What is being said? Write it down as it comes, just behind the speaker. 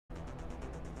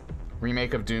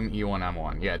Remake of Doom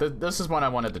E1M1. Yeah, this is one I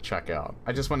wanted to check out.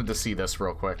 I just wanted to see this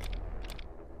real quick.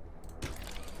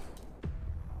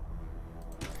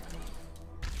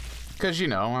 Because, you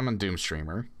know, I'm a Doom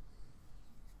streamer.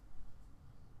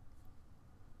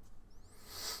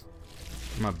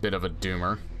 I'm a bit of a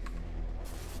Doomer.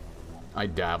 I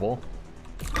dabble.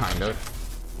 Kinda.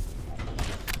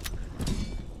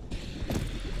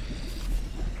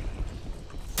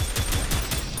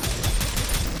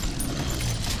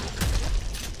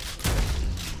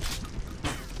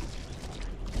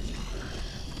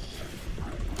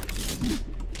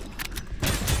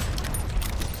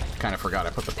 Kinda forgot I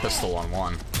put the pistol on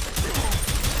one.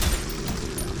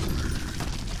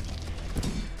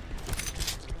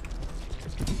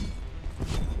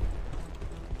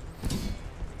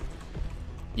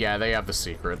 Yeah, they have the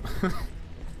secret.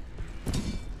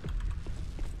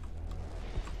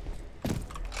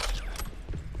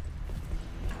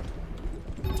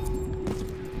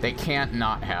 They can't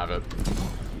not have it.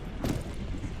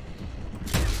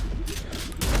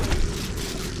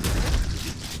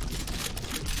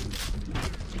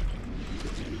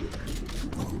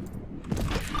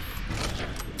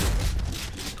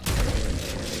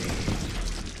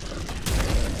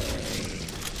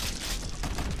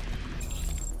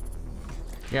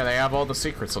 Yeah, they have all the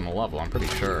secrets on the level, I'm pretty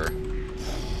sure.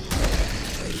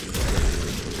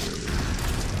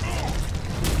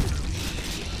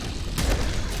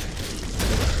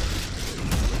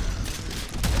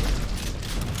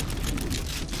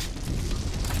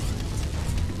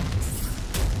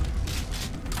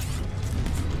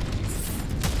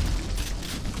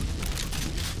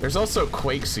 There's also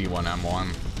Quake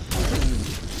C1M1.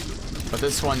 But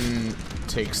this one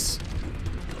takes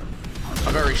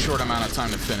a very short amount of time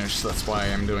to finish, so that's why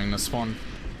I'm doing this one.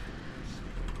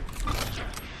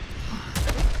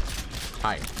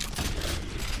 Hi.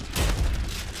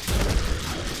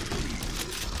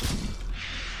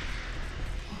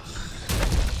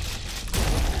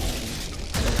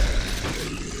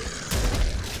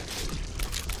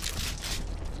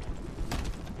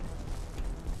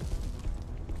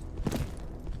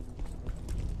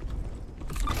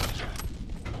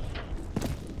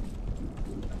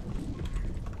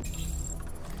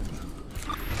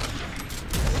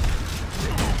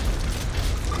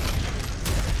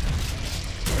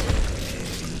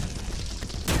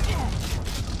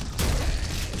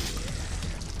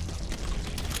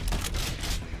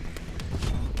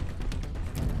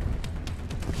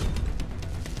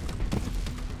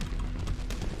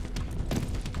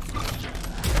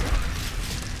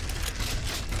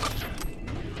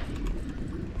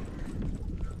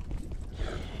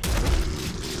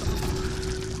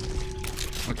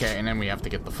 Okay, and then we have to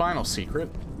get the final secret,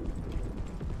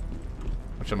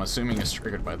 which I'm assuming is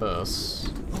triggered by this.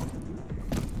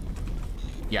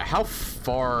 Yeah, how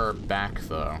far back,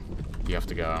 though, do you have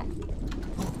to go?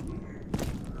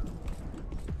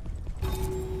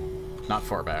 Not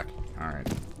far back. Alright.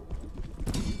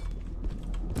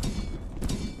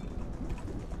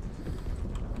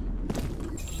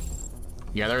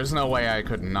 Yeah, there's no way I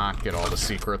could not get all the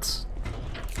secrets.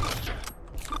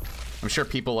 I'm sure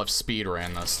people have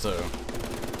speedran this, too.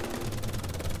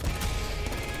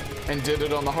 And did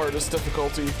it on the hardest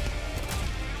difficulty.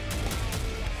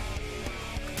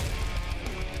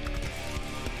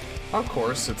 Of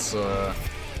course, it's a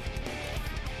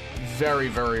very,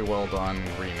 very well done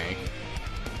remake.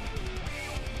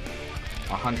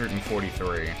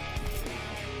 143.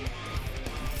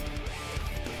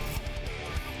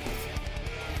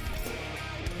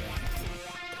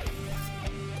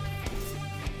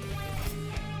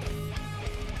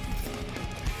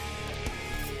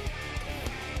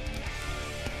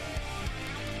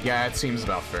 Yeah, it seems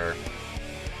about fair.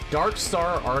 Dark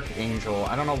Star Archangel.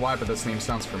 I don't know why, but this name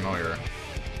sounds familiar.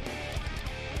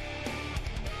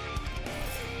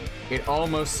 It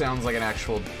almost sounds like an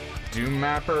actual Doom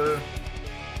mapper.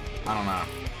 I don't know.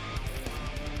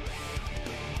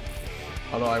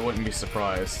 Although I wouldn't be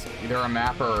surprised. Either a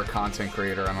mapper or a content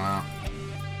creator, I don't know.